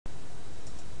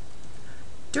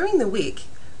During the week,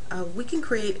 we can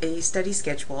create a study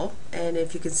schedule, and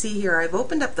if you can see here, I've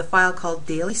opened up the file called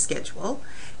Daily Schedule,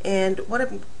 and what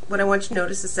I want you to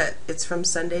notice is that it's from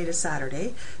Sunday to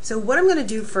Saturday. So what I'm going to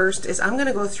do first is I'm going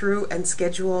to go through and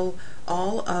schedule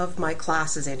all of my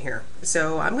classes in here.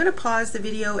 So I'm going to pause the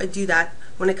video and do that.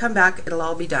 When I come back, it'll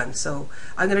all be done. So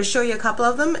I'm going to show you a couple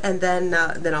of them, and then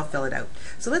I'll fill it out.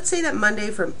 So let's say that Monday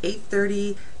from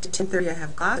 8:30 to 10:30 I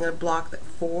have class. I'm going to block that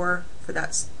for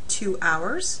that's 2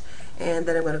 hours. And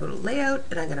then I'm going to go to layout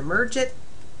and I'm going to merge it.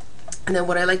 And then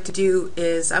what I like to do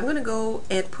is I'm going to go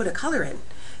and put a color in.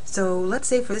 So let's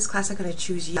say for this class I'm going to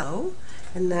choose yellow,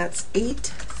 and that's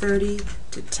 8:30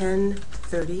 to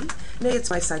 10:30. Maybe it's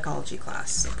my psychology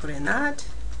class, so put in that.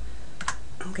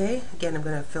 Okay, again I'm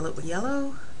going to fill it with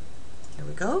yellow. There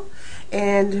we go.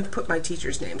 And put my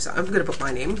teacher's name. So I'm going to put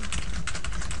my name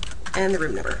and the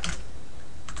room number.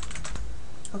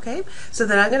 Okay, so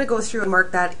then I'm going to go through and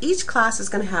mark that. Each class is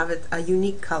going to have a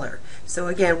unique color. So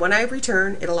again, when I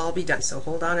return, it'll all be done. So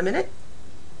hold on a minute.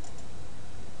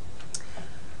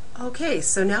 Okay,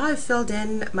 so now I've filled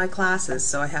in my classes.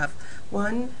 So I have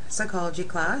one psychology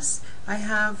class, I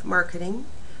have marketing,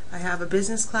 I have a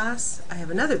business class, I have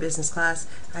another business class,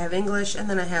 I have English, and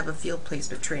then I have a field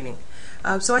placement training.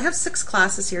 So I have 6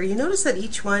 classes here. You notice that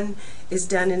each one is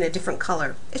done in a different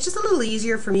color. It's just a little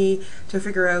easier for me to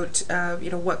figure out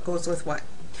what goes with what.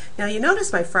 Now you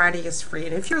notice my Friday is free,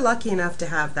 and if you're lucky enough to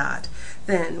have that,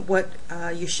 then what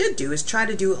you should do is try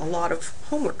to do a lot of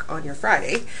homework on your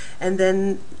Friday, and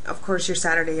then of course your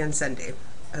Saturday and Sunday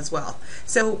as well.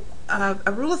 So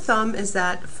a rule of thumb is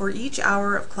that for each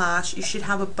hour of class you should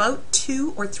have about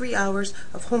 2 or 3 hours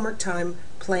of homework time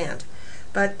planned.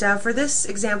 But for this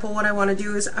example, what I want to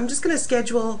do is I'm just going to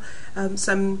schedule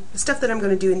some stuff that I'm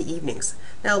going to do in the evenings.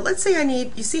 Now let's say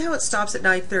you see how it stops at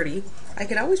 9:30? I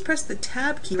can always press the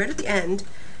tab key right at the end,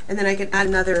 and then I can add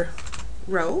another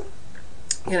row.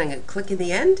 And I'm going to click in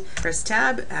the end, press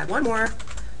tab, add one more.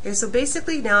 Okay, so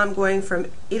basically now I'm going from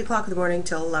 8 o'clock in the morning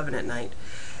till 11 at night.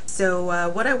 So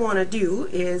what I want to do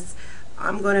is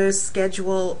I'm going to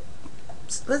schedule,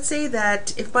 let's say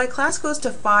that if my class goes to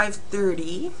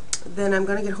 5:30, then I'm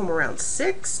going to get home around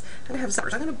 6. I'm going to have supper.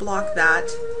 So I'm going to block that.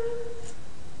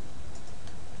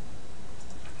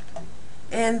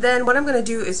 And then what I'm going to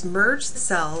do is merge the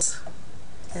cells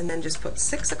and then just put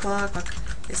 6 o'clock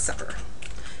is supper.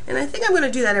 And I think I'm going to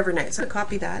do that every night. So I'm going to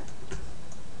copy that.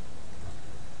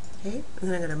 Okay, and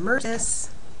then I'm going to merge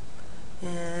this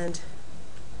and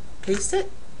paste it,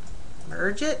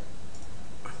 merge it,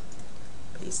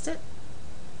 paste it.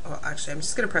 Oh, actually, I'm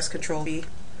just going to press Control V.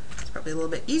 It's probably a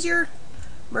little bit easier.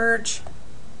 Merge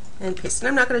and paste. And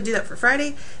I'm not going to do that for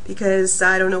Friday because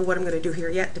I don't know what I'm going to do here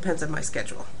yet. Depends on my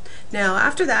schedule. Now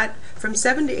after that, from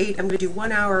 7 to 8, I'm going to do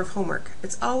 1 hour of homework.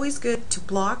 It's always good to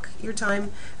block your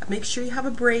time, make sure you have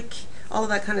a break, all of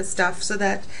that kind of stuff, so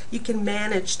that you can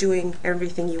manage doing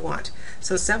everything you want.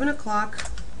 So 7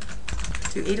 o'clock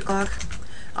to 8 o'clock,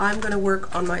 I'm going to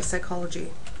work on my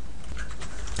psychology.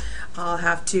 I'll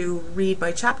have to read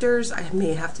my chapters, I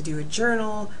may have to do a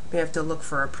journal, may have to look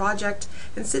for a project,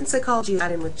 and since psychology is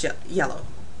added in with yellow.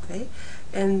 Okay?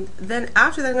 And then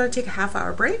after that I'm going to take a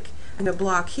half-hour break. I'm going to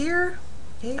block here.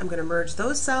 Okay? I'm going to merge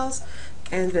those cells,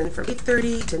 and then from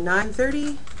 8:30 to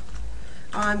 9:30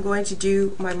 I'm going to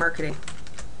do my marketing.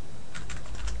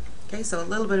 Okay, so a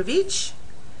little bit of each.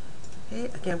 Okay,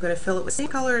 again I'm going to fill it with the same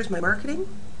color as my marketing.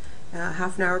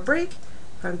 Half an hour break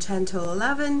from 10 till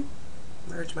 11.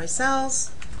 Merge my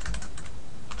cells.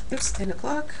 Oops, 10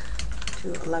 o'clock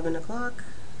to 11 o'clock.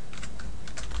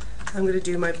 I'm going to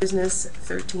do my business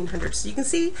 1300. So you can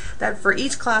see that for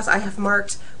each class I have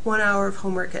marked 1 hour of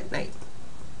homework at night.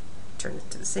 Turn it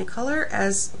to the same color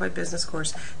as my business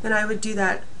course. Then I would do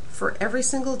that for every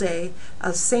single day.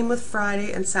 Same with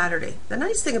Friday and Saturday. The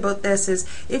nice thing about this is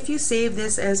if you save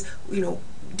this as,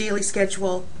 daily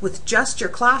schedule with just your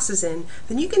classes in,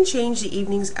 then you can change the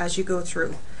evenings as you go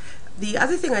through. The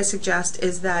other thing I suggest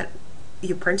is that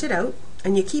you print it out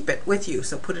and you keep it with you.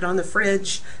 So put it on the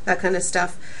fridge, that kind of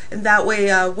stuff. And that way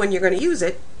when you're going to use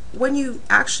it, when you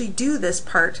actually do this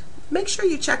part, make sure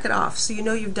you check it off so you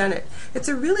know you've done it. It's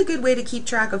a really good way to keep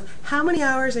track of how many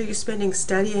hours are you spending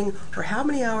studying or how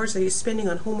many hours are you spending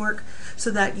on homework,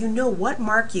 so that you know what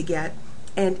mark you get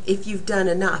and if you've done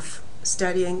enough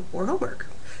studying or homework.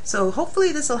 So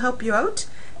hopefully this will help you out.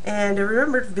 And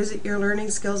remember to visit your Learning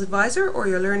Skills Advisor or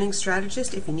your Learning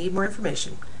Strategist if you need more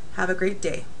information. Have a great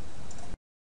day.